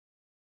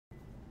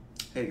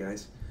Hey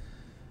guys,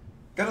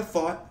 got a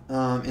thought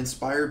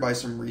inspired by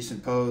some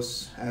recent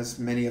posts, as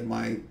many of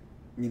my,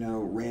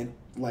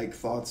 rant-like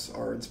thoughts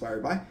are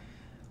inspired by.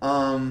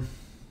 Um,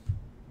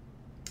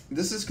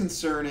 this is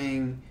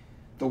concerning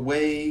the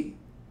way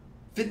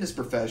fitness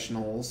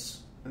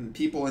professionals and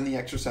people in the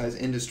exercise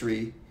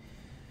industry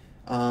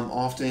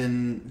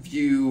often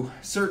view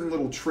certain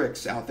little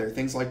tricks out there,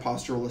 things like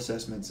postural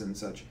assessments and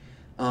such.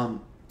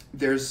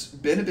 There's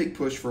been a big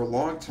push for a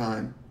long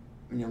time,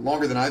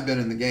 longer than I've been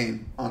in the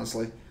game,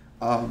 honestly,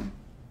 to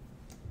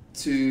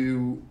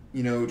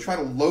try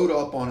to load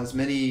up on as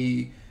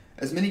many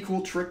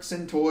cool tricks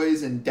and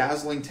toys and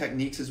dazzling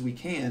techniques as we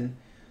can,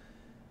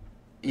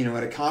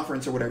 at a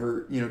conference or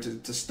whatever,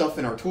 to stuff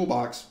in our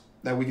toolbox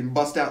that we can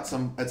bust out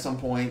at some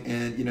point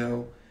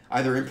and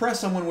either impress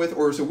someone with,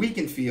 or so we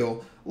can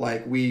feel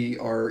like we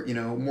are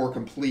more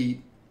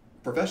complete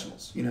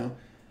professionals.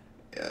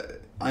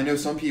 I know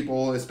some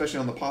people, especially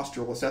on the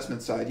postural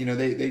assessment side,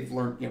 they've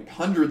learned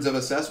hundreds of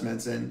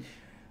assessments, and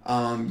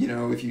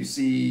if you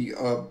see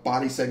a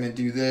body segment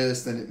do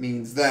this, then it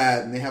means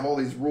that, and they have all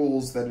these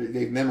rules that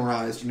they've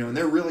memorized, and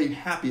they're really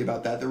happy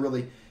about that. They're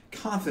really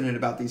confident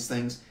about these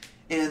things,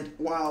 and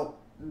while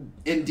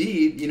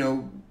indeed,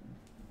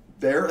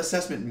 their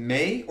assessment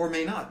may or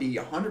may not be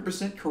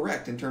 100%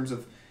 correct in terms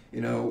of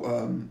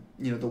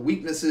the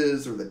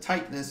weaknesses or the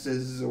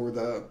tightnesses or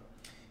the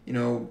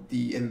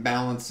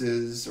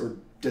imbalances or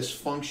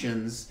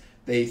dysfunctions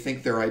they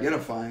think they're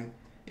identifying.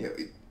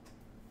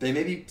 They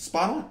may be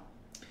spot on,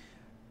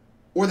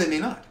 or they may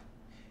not.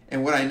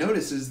 And what I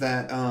notice is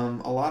that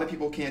a lot of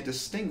people can't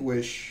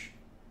distinguish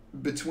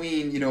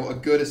between a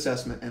good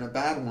assessment and a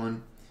bad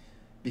one,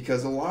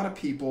 because a lot of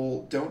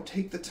people don't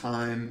take the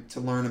time to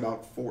learn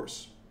about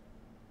force.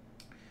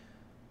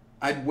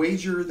 I'd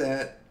wager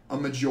that a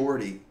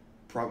majority,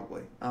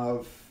 probably,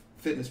 of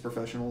fitness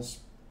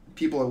professionals,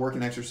 people that work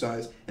in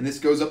exercise, and this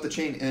goes up the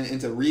chain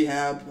into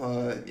rehab,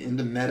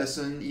 into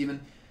medicine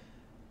even,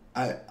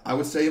 I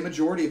would say a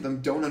majority of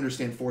them don't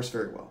understand force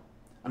very well.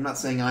 I'm not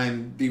saying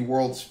I'm the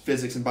world's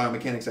physics and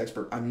biomechanics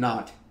expert. I'm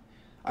not.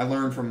 I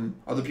learn from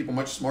other people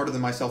much smarter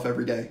than myself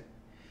every day.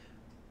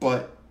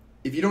 But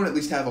if you don't at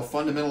least have a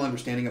fundamental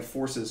understanding of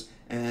forces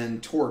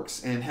and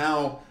torques and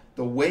how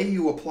the way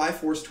you apply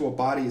force to a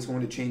body is going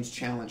to change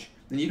challenge,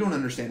 then you don't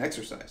understand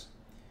exercise.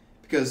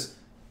 Because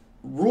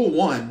rule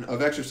one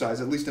of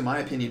exercise, at least in my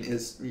opinion,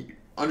 is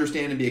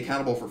understand and be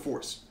accountable for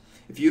force.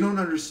 If you don't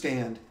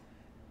understand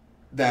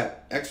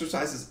that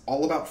exercise is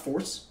all about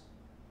force,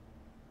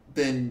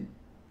 then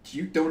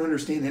you don't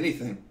understand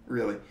anything,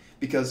 really.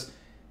 Because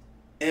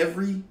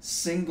every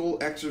single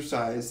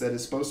exercise that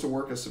is supposed to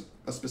work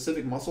a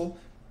specific muscle,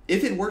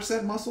 if it works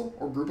that muscle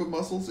or group of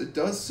muscles, it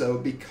does so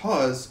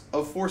because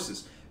of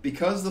forces.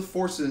 Because the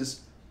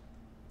forces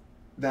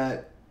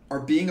that are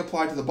being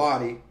applied to the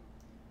body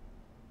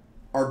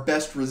are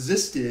best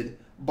resisted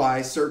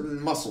by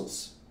certain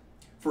muscles.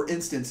 For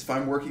instance, if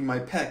I'm working my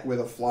pec with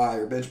a fly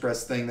or bench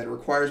press thing that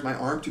requires my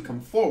arm to come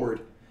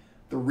forward,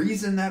 the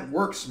reason that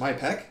works my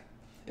pec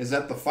is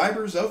that the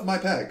fibers of my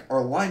pec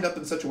are lined up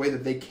in such a way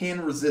that they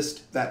can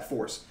resist that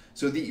force.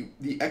 So the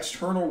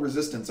external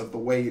resistance of the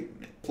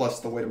weight plus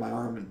the weight of my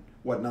arm and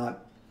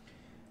whatnot,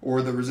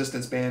 or the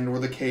resistance band or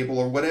the cable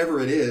or whatever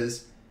it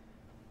is,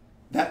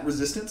 that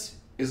resistance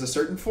is a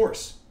certain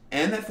force.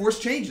 And that force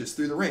changes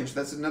through the range.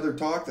 That's another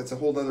talk. That's a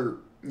whole other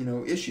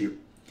issue.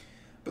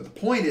 But the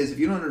point is, if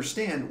you don't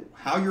understand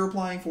how you're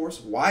applying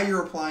force, why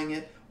you're applying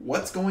it,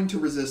 what's going to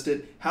resist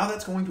it, how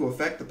that's going to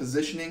affect the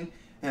positioning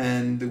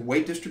and the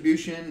weight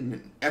distribution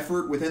and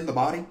effort within the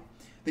body,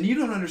 then you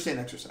don't understand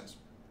exercise.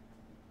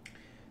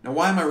 Now,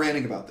 why am I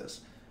ranting about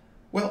this?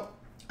 Well,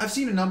 I've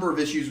seen a number of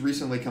issues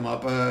recently come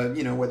up, whether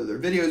they're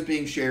videos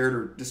being shared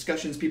or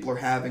discussions people are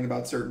having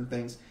about certain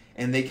things,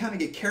 and they kind of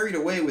get carried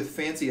away with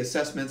fancy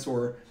assessments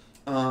or,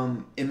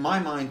 in my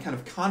mind, kind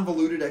of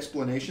convoluted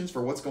explanations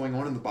for what's going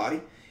on in the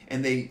body,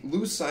 and they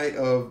lose sight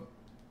of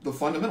the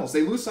fundamentals.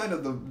 They lose sight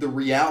of the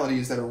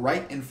realities that are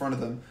right in front of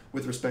them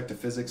with respect to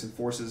physics and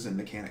forces and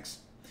mechanics.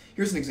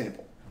 Here's an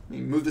example. Let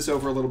me move this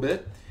over a little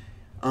bit.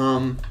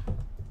 And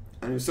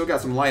we've still got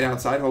some light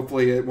outside.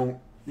 Hopefully it won't,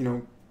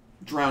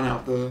 drown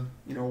out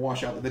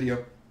wash out the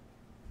video.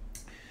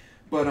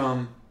 But,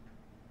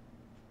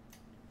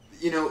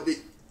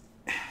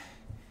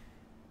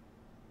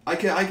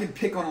 I could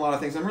pick on a lot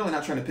of things. I'm really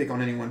not trying to pick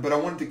on anyone, but I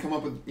wanted to come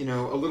up with,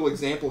 a little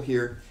example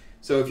here.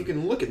 So if you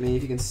can look at me,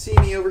 if you can see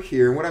me over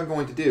here, what I'm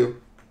going to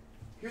do,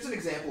 here's an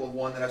example of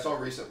one that I saw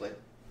recently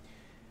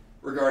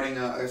regarding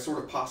a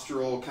sort of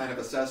postural kind of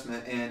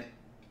assessment and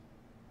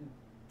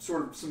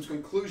sort of some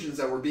conclusions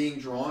that were being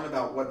drawn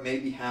about what may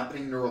be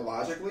happening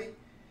neurologically,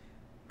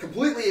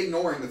 completely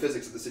ignoring the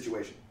physics of the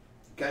situation.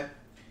 Okay?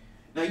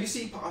 Now you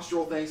see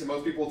postural things, and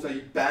most people will tell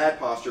you bad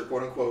posture,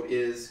 quote unquote,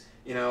 is,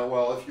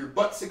 well, if your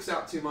butt sticks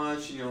out too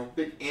much,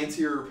 big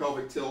anterior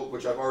pelvic tilt,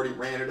 which I've already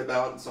ranted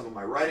about in some of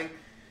my writing,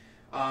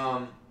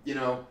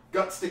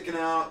 gut sticking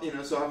out,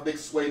 so I have a big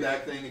sway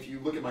back thing. If you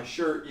look at my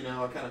shirt,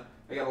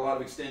 I got a lot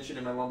of extension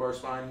in my lumbar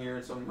spine here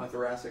and some in my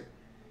thoracic.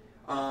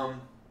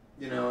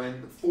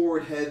 and the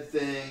forward head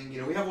thing.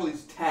 We have all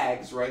these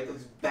tags, right?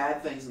 These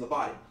bad things in the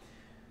body.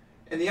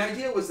 And the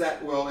idea was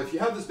that, well, if you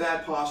have this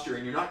bad posture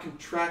and you're not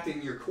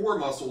contracting your core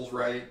muscles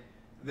right,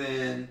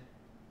 then,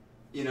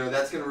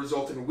 that's going to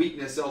result in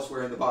weakness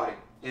elsewhere in the body.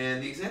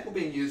 And the example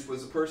being used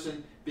was a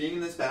person being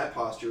in this bad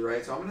posture,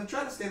 right? So I'm going to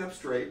try to stand up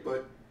straight,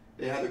 but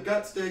they have their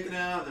gut sticking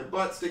out, their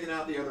butt sticking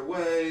out the other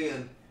way,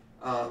 and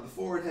the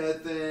forward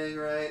head thing,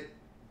 right?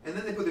 And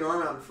then they put their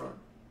arm out in front.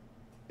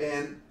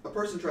 And a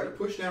person tried to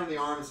push down on the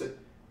arm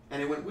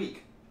and it went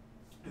weak.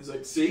 It's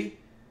like, see?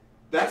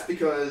 That's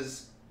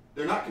because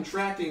they're not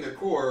contracting their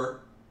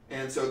core,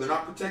 and so they're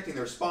not protecting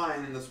their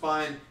spine, and the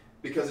spine,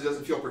 because it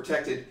doesn't feel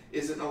protected,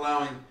 isn't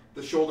allowing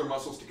the shoulder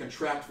muscles to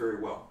contract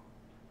very well.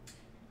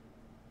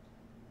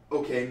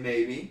 Okay,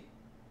 maybe.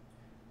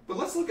 But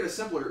let's look at a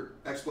simpler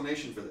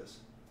explanation for this.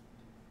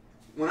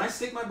 When I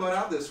stick my butt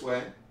out this way,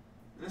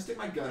 and I stick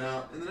my gun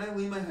out, and then I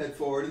lean my head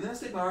forward, and then I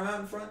stick my arm out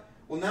in front,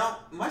 well, now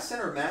my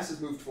center of mass has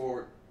moved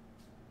forward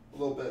a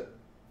little bit.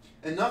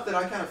 Enough that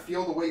I kind of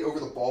feel the weight over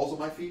the balls of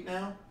my feet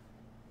now.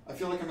 I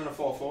feel like I'm going to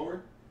fall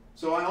forward.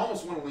 So I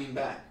almost want to lean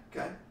back,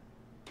 okay?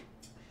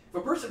 If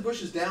a person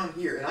pushes down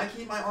here and I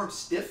keep my arm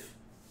stiff,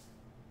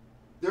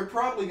 they're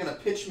probably going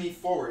to pitch me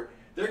forward.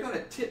 They're going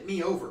to tip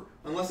me over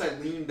unless I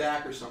lean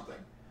back or something.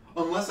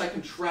 Unless I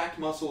contract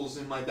muscles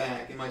in my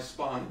back, in my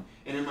spine,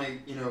 and in my,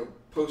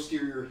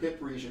 posterior hip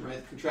region,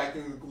 right?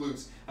 Contracting the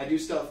glutes. I do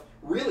stuff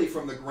really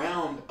from the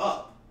ground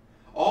up.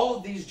 All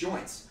of these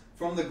joints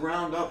from the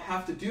ground up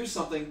have to do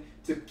something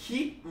to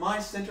keep my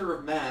center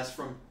of mass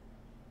from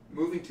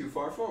moving too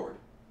far forward.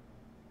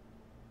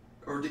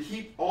 Or to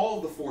keep all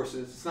of the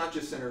forces, it's not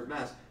just center of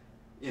mass,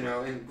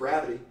 and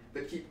gravity,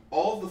 but keep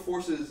all of the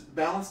forces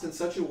balanced in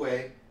such a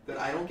way that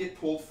I don't get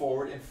pulled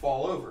forward and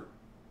fall over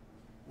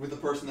with the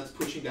person that's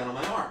pushing down on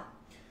my arm.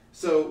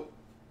 So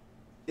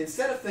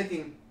instead of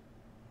thinking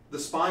the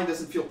spine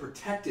doesn't feel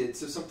protected,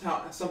 so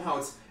somehow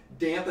it's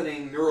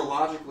dampening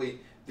neurologically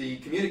the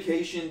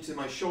communication to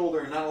my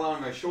shoulder and not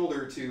allowing my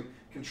shoulder to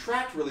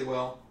contract really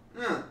well,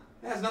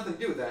 it has nothing to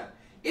do with that.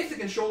 If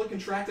the shoulder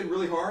contracted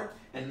really hard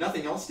and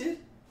nothing else did,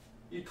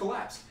 you'd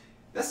collapse.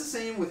 That's the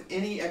same with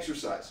any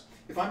exercise.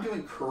 If I'm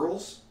doing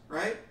curls,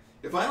 right?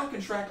 If I don't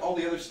contract all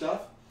the other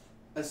stuff,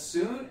 as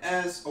soon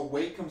as a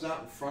weight comes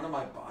out in front of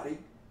my body,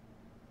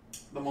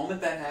 the moment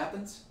that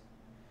happens,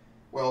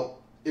 well,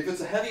 if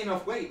it's a heavy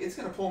enough weight, it's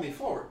going to pull me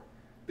forward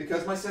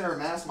because my center of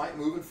mass might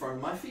move in front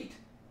of my feet.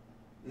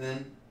 And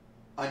then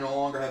I no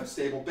longer have a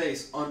stable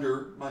base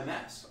under my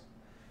mass.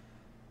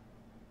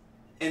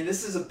 And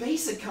this is a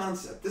basic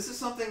concept. This is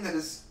something that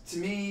is, to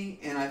me,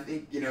 and I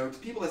think, to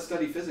people that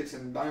study physics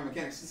and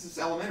biomechanics, this is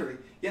elementary.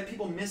 Yet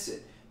people miss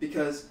it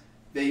because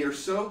they are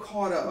so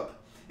caught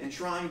up in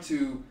trying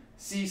to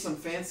see some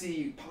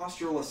fancy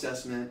postural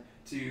assessment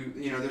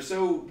they're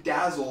so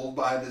dazzled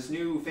by this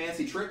new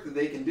fancy trick that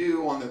they can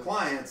do on their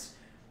clients,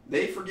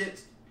 they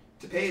forget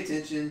to pay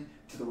attention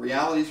to the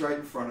realities right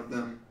in front of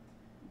them.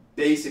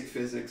 Basic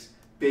physics,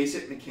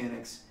 basic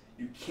mechanics.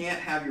 You can't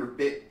have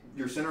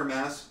your center of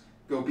mass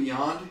go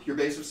beyond your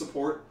base of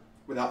support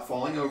without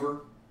falling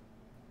over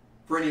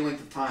for any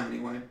length of time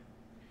anyway.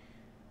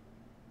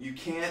 You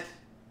can't,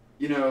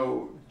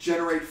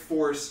 generate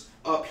force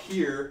up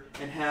here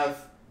and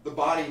have the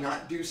body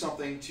not do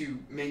something to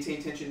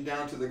maintain tension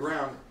down to the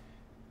ground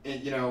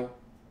and,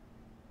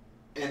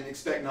 and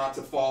expect not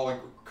to fall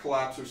and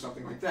collapse or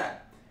something like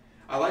that.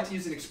 I like to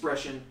use an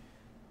expression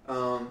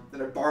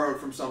that I borrowed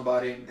from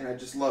somebody, and I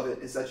just love it,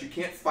 is that you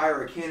can't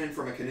fire a cannon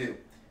from a canoe.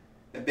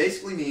 That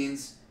basically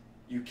means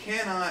you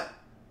cannot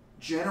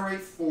generate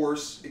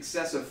force,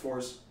 excessive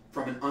force,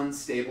 from an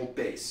unstable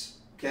base,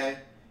 okay?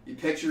 You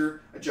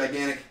picture a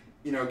gigantic,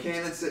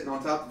 cannon sitting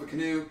on top of a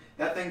canoe.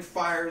 That thing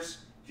fires.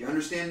 If you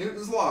understand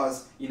Newton's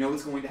laws, you know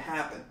what's going to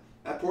happen.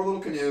 That poor little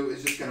canoe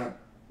is just going to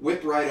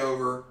whip right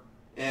over,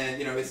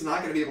 and, it's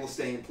not going to be able to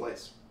stay in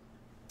place.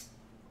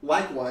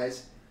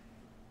 Likewise,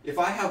 if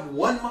I have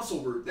one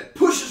muscle group that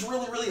pushes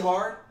really, really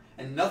hard,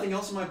 and nothing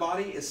else in my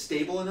body is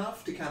stable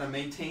enough to kind of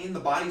maintain the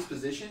body's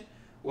position,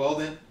 well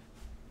then,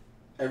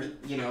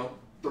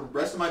 the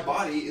rest of my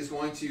body is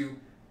going to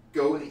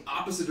go in the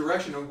opposite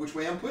direction of which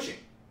way I'm pushing.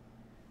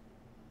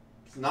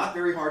 It's not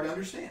very hard to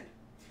understand.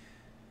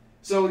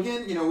 So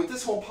again, with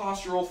this whole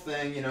postural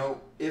thing,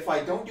 if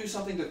I don't do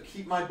something to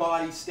keep my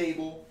body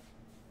stable,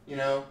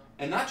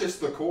 and not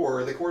just the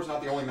core is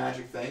not the only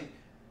magic thing.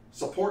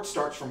 Support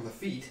starts from the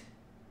feet.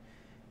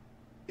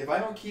 If I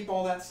don't keep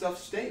all that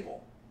stuff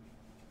stable,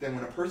 then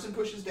when a person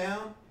pushes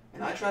down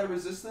and I try to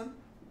resist them,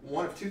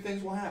 one of two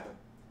things will happen.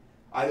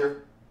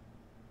 Either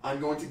I'm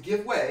going to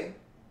give way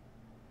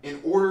in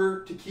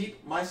order to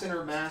keep my center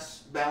of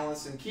mass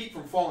balanced and keep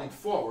from falling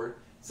forward,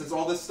 since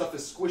all this stuff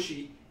is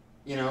squishy,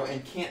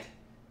 and can't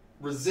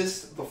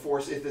resist the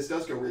force if this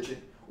does go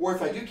rigid. Or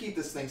if I do keep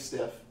this thing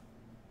stiff,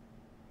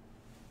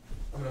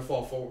 I'm going to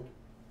fall forward.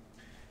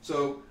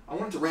 So I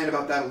wanted to rant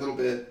about that a little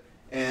bit.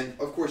 And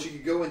of course, you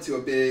could go into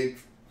a big,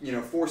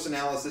 force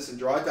analysis and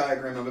draw a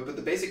diagram of it. But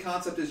the basic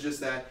concept is just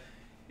that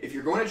if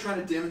you're going to try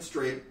to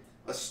demonstrate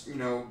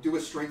do a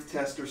strength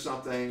test or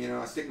something.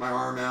 I stick my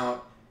arm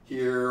out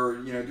here, or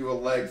do a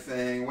leg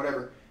thing,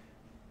 whatever.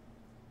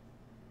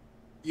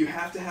 You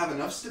have to have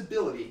enough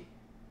stability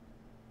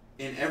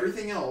in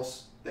everything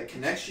else that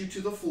connects you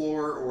to the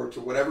floor or to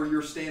whatever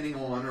you're standing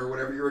on or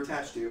whatever you're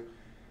attached to,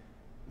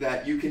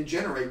 that you can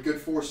generate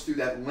good force through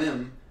that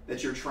limb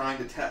that you're trying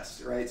to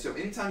test, right? So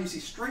anytime you see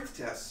strength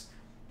tests,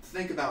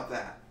 think about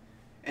that.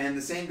 And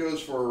the same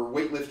goes for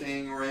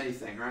weightlifting or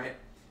anything, right?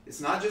 It's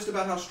not just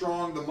about how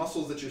strong the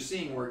muscles that you're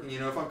seeing working.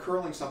 If I'm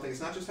curling something, it's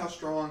not just how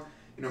strong,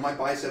 my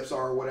biceps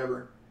are or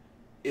whatever.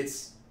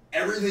 It's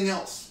everything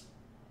else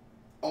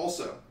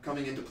also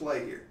coming into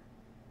play here.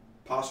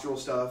 Postural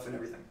stuff and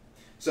everything.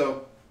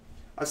 So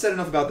I've said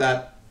enough about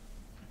that,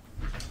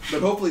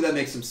 but hopefully that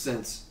makes some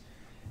sense.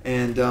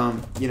 And,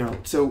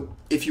 so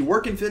if you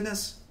work in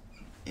fitness,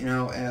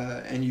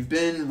 and you've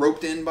been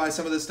roped in by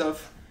some of this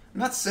stuff,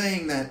 I'm not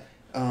saying that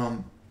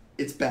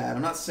it's bad.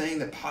 I'm not saying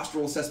that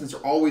postural assessments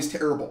are always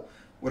terrible.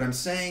 What I'm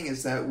saying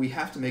is that we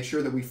have to make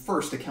sure that we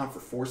first account for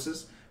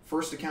forces,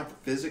 first account for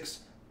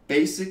physics,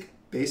 basic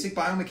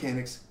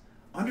biomechanics.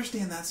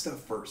 Understand that stuff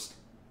first.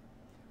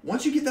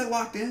 Once you get that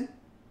locked in,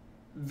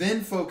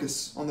 then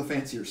focus on the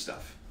fancier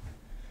stuff.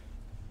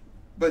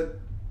 But,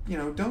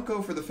 don't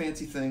go for the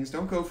fancy things.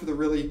 Don't go for the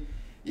really,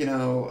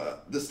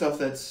 the stuff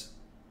that's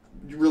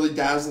really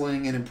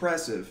dazzling and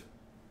impressive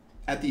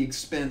at the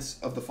expense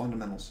of the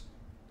fundamentals.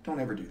 Don't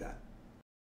ever do that.